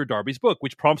from future Darby's book,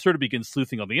 which prompts her to begin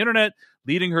sleuthing on the internet,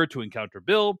 leading her to encounter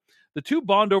Bill. The two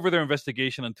bond over their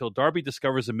investigation until Darby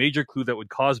discovers a major clue that would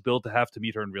cause Bill to have to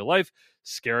meet her in real life,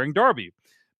 scaring Darby.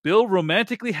 Bill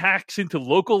romantically hacks into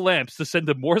local lamps to send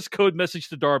a Morse code message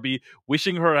to Darby,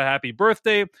 wishing her a happy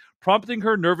birthday, prompting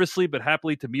her nervously but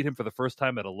happily to meet him for the first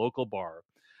time at a local bar.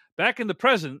 Back in the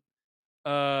present,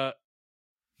 I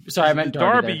meant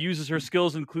Darby uses her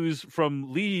skills and clues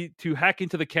from Lee to hack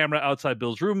into the camera outside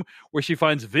Bill's room, where she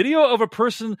finds video of a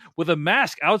person with a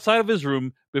mask outside of his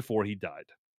room before he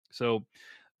died. So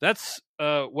that's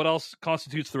what else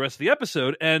constitutes the rest of the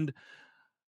episode. And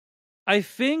I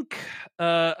think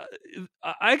I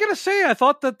gotta say, I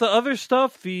thought that the other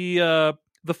stuff, the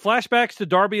flashbacks to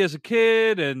Darby as a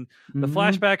kid, and the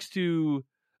flashbacks to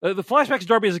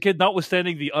Darby as a kid,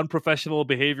 notwithstanding the unprofessional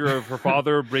behavior of her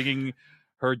father bringing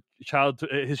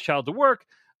his child to work,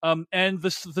 and the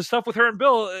stuff with her and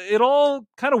Bill, it all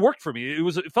kind of worked for me.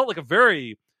 It felt like a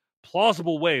very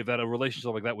plausible way that a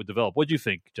relationship like that would develop. What do you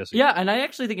think, Jesse? Yeah, and I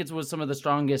actually think it was some of the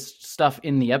strongest stuff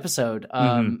in the episode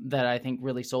that I think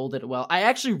really sold it well. I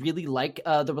actually really like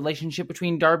the relationship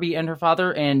between Darby and her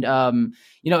father, and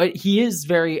he is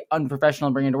very unprofessional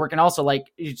in bringing it to work, and also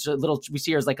like we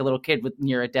see her as like a little kid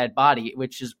near a dead body,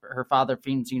 which is her father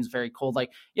seems very cold.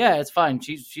 Like, yeah, it's fine,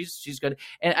 she's good,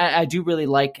 and I do really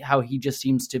like how he just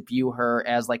seems to view her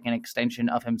as like an extension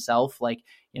of himself. Like,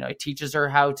 it teaches her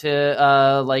how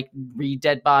to read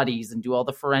dead bodies and do all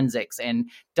the forensics, and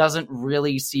doesn't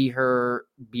really see her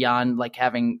beyond like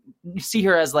having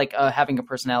a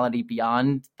personality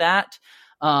beyond that.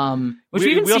 Which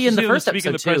we even see in the first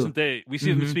episode too. We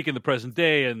see them speak in the present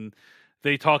day, and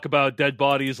they talk about dead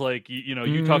bodies like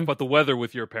you talk about the weather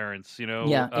with your parents.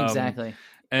 Yeah, exactly.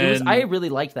 And I really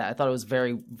liked that. I thought it was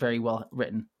very, very well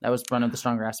written. That was one of the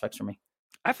stronger aspects for me.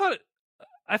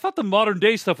 I thought the modern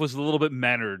day stuff was a little bit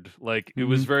mannered. Like it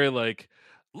was very like,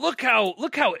 look how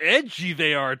edgy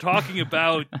they are talking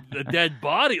about a dead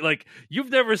body. Like, you've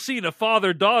never seen a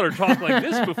father-daughter talk like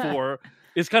this before.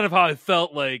 Is kind of how I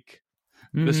felt like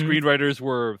the screenwriters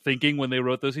were thinking when they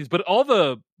wrote those scenes. But all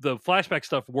the flashback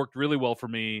stuff worked really well for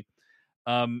me.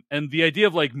 And the idea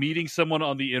of like meeting someone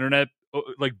on the internet,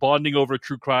 like bonding over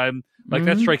true crime, like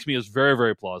that strikes me as very,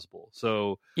 very plausible.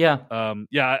 So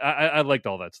I liked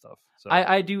all that stuff. So.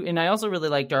 I do, and I also really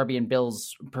like Darby and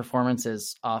Bill's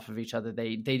performances off of each other.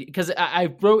 They because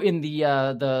I wrote in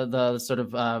the sort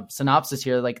of synopsis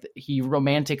here, like he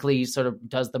romantically sort of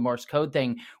does the Morse code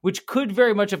thing, which could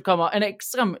very much have come off, and it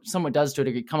somewhat does to a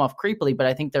degree, come off creepily. But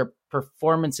I think their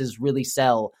performances really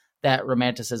sell that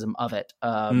romanticism of it,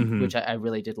 which I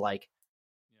really did like.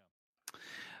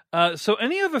 So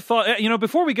any other thought,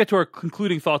 before we get to our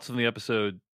concluding thoughts on the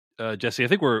episode, Jesse, I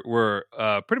think we're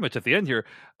pretty much at the end here.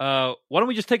 Why don't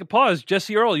we just take a pause?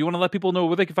 Jesse Earl, you want to let people know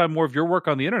where they can find more of your work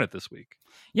on the internet this week?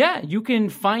 Yeah, you can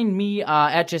find me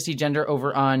at Jesse Gender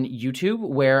over on YouTube,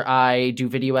 where I do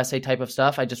video essay type of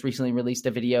stuff. I just recently released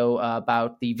a video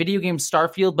about the video game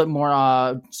Starfield, but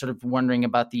more sort of wondering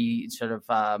about the sort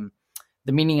of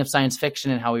the meaning of science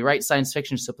fiction and how we write science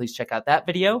fiction. So please check out that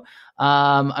video.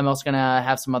 I'm also going to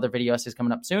have some other video essays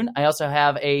coming up soon. I also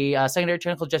have a secondary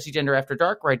channel called Jesse Gender After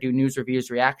Dark, where I do news, reviews,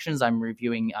 reactions. I'm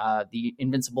reviewing the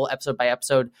Invincible episode by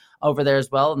episode over there as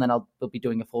well. And then we'll be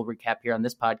doing a full recap here on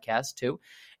this podcast too.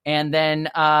 And then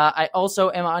I also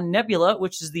am on Nebula,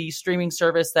 which is the streaming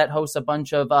service that hosts a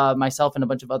bunch of myself and a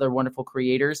bunch of other wonderful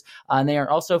creators. And they are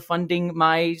also funding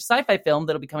my sci-fi film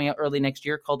that'll be coming out early next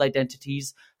year called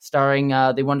Identities, starring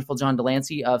the wonderful John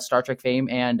Delancey of Star Trek fame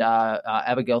and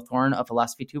Abigail Thorne of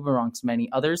Philosophy Tube, amongst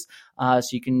many others. So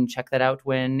you can check that out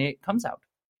when it comes out.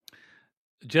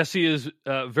 Jesse is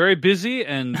very busy,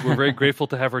 and we're very grateful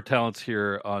to have her talents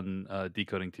here on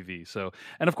Decoding TV. So,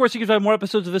 and of course, you can find more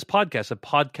episodes of this podcast at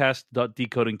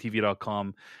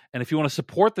podcast.decodingtv.com. And if you want to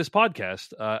support this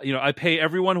podcast, I pay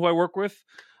everyone who I work with,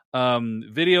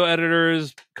 video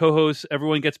editors, co-hosts,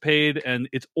 everyone gets paid, and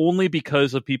it's only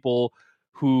because of people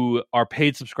who are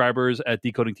paid subscribers at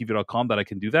decodingtv.com that I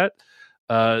can do that.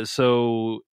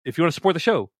 So if you want to support the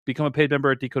show, become a paid member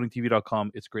at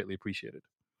decodingtv.com. It's greatly appreciated.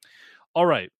 All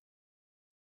right,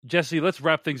 Jesse, let's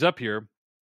wrap things up here.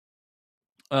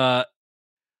 I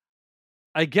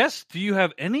guess, do you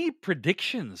have any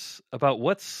predictions about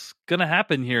what's going to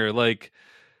happen here? Like,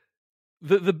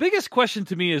 the biggest question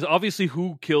to me is obviously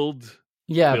who killed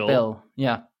Bill.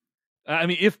 Yeah. I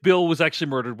mean, if Bill was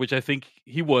actually murdered, which I think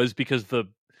he was, because the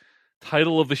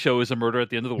title of the show is A Murder at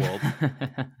the End of the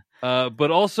World. But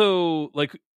also,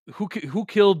 like, who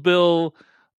killed Bill?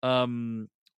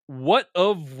 What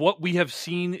of what we have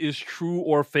seen is true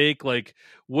or fake? Like,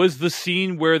 was the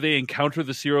scene where they encounter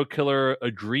the serial killer a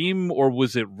dream, or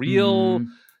was it real?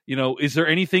 Is there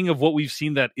anything of what we've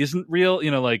seen that isn't real?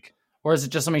 Or is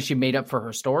it just something she made up for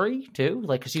her story too?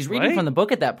 Like, 'cause she's reading from the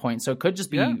book at that point, so it could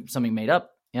just be something made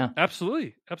up. Yeah,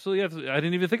 absolutely. I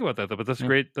didn't even think about that though, but that's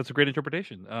great. That's a great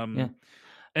interpretation.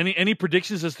 Any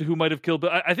predictions as to who might have killed Bill?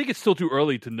 I think it's still too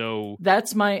early to know. That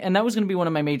was going to be one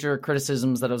of my major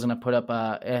criticisms that I was going to put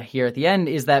up here at the end,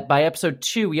 is that by episode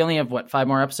 2, we only have 5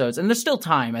 more episodes, and there's still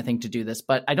time, I think, to do this,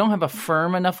 but I don't have a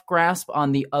firm enough grasp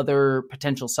on the other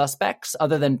potential suspects,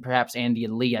 other than perhaps Andy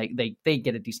and Lee. They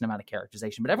get a decent amount of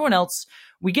characterization, but everyone else,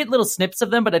 we get little snips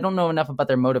of them, but I don't know enough about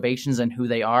their motivations and who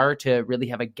they are to really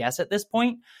have a guess at this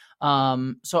point.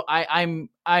 So I'm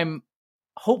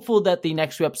hopeful that the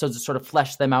next few episodes sort of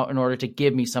flesh them out in order to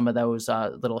give me some of those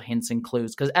little hints and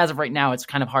clues. Because as of right now, it's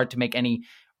kind of hard to make any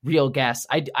real guess.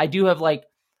 I do have I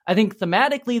think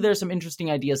thematically there's some interesting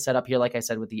ideas set up here, like I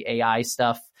said, with the AI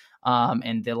stuff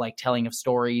and the telling of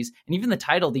stories, and even the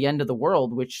title, The End of the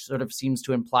World, which sort of seems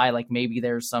to imply maybe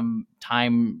there's some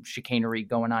time chicanery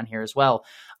going on here as well.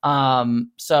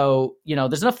 So,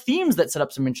 there's enough themes that set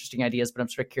up some interesting ideas, but I'm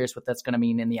sort of curious what that's going to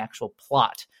mean in the actual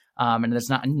plot. And there's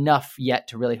not enough yet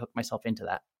to really hook myself into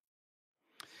that.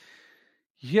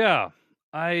 Yeah,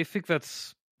 I think that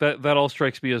all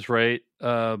strikes me as right.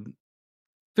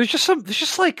 There's just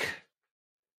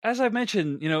as I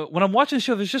mentioned, when I'm watching the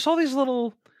show, there's just all these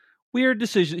little weird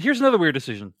decisions. Here's another weird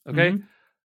decision. Okay. Mm-hmm.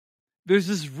 There's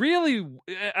this really,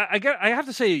 I have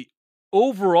to say,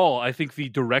 overall, I think the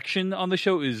direction on the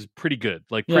show is pretty good,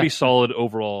 pretty solid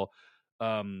overall.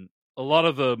 A lot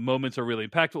of the moments are really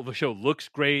impactful. The show looks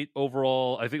great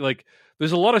overall. I think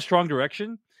there's a lot of strong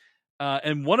direction.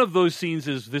 And one of those scenes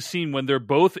is this scene when they're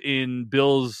both in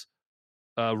Bill's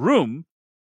room.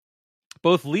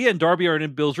 Both Lee and Darby are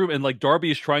in Bill's room, and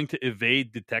Darby is trying to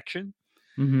evade detection.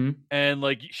 Mm-hmm. And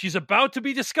she's about to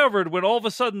be discovered when all of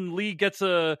a sudden Lee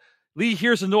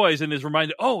hears a noise and is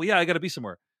reminded, oh yeah, I got to be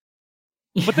somewhere.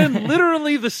 But then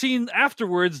literally the scene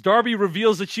afterwards, Darby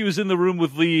reveals that she was in the room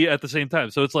with Lee at the same time.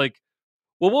 So it's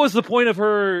what was the point of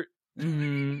her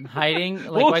hiding?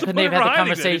 Why couldn't they have had the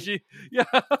conversation?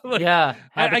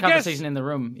 Had the conversation in the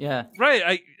room. Yeah.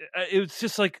 Right. It was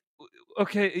just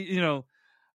okay,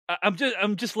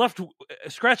 I'm just left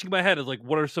scratching my head as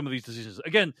what are some of these decisions?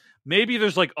 Again, maybe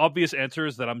there's obvious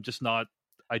answers that I'm just not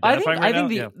identifying right now. I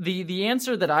think the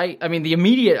answer that the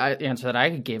immediate answer that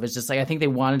I could give is just I think they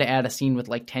wanted to add a scene with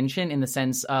tension, in the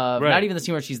sense of not even the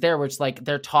scene where she's there, where it's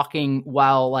they're talking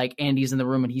while Andy's in the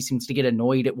room and he seems to get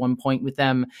annoyed at one point with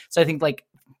them. So I think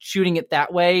shooting it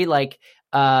that way,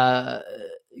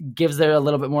 gives there a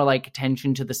little bit more like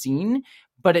attention to the scene,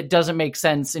 but it doesn't make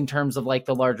sense in terms of like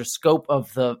the larger scope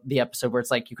of the episode, where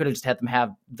it's like you could have just had them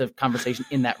have the conversation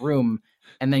in that room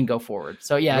and then go forward.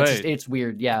 So yeah, Right. it's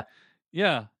weird. Yeah.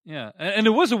 Yeah, and it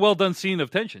was a well done scene of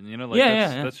tension. You know, like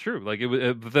that's true. Like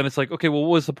but then it's like, okay, well, what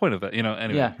was the point of that? You know,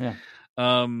 anyway.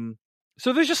 Yeah.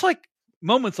 So there's just like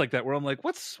moments like that where I'm like,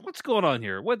 what's going on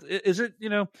here? What is it? You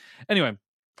know. Anyway,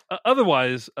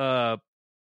 otherwise, I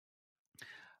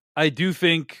do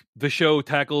think the show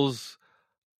tackles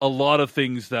a lot of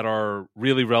things that are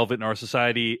really relevant in our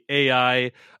society.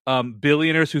 AI,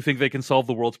 billionaires who think they can solve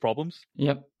the world's problems.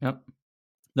 Yep.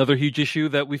 Another huge issue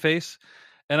that we face.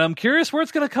 And I'm curious where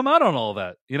it's going to come out on all of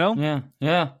that, you know?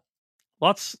 Yeah.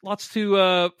 Lots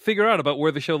to figure out about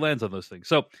where the show lands on those things.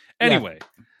 So anyway.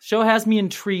 Yeah. Show has me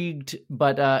intrigued,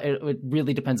 but it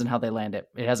really depends on how they land it.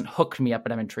 It hasn't hooked me up,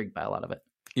 but I'm intrigued by a lot of it.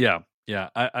 Yeah.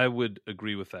 I would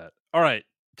agree with that. All right.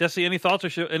 Jesse, any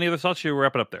thoughts or any other thoughts? Should we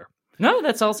wrap it up there? No,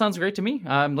 that all sounds great to me.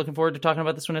 I'm looking forward to talking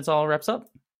about this when it's all wraps up.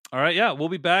 All right, yeah, we'll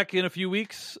be back in a few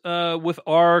weeks with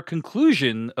our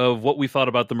conclusion of what we thought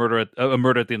about the murder at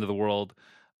the end of the world.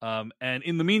 And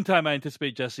in the meantime, I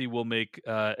anticipate Jesse will make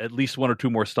at least one or two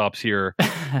more stops here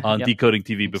on Decoding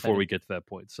TV before we get to that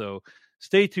point. So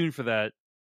stay tuned for that.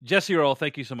 Jesse Earl,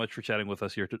 thank you so much for chatting with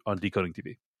us here on Decoding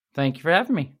TV. Thank you for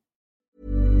having me.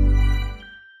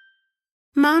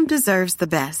 Mom deserves the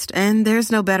best, and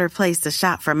there's no better place to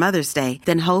shop for Mother's Day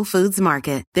than Whole Foods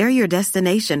Market. They're your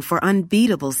destination for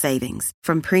unbeatable savings,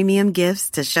 from premium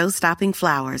gifts to show-stopping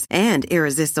flowers and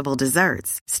irresistible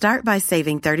desserts. Start by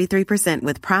saving 33%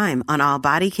 with Prime on all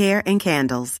body care and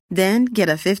candles. Then get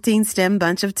a 15-stem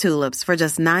bunch of tulips for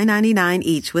just $9.99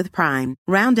 each with Prime.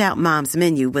 Round out Mom's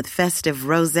menu with festive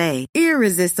rosé,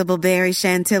 irresistible berry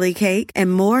chantilly cake,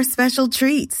 and more special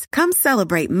treats. Come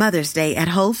celebrate Mother's Day at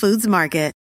Whole Foods Market.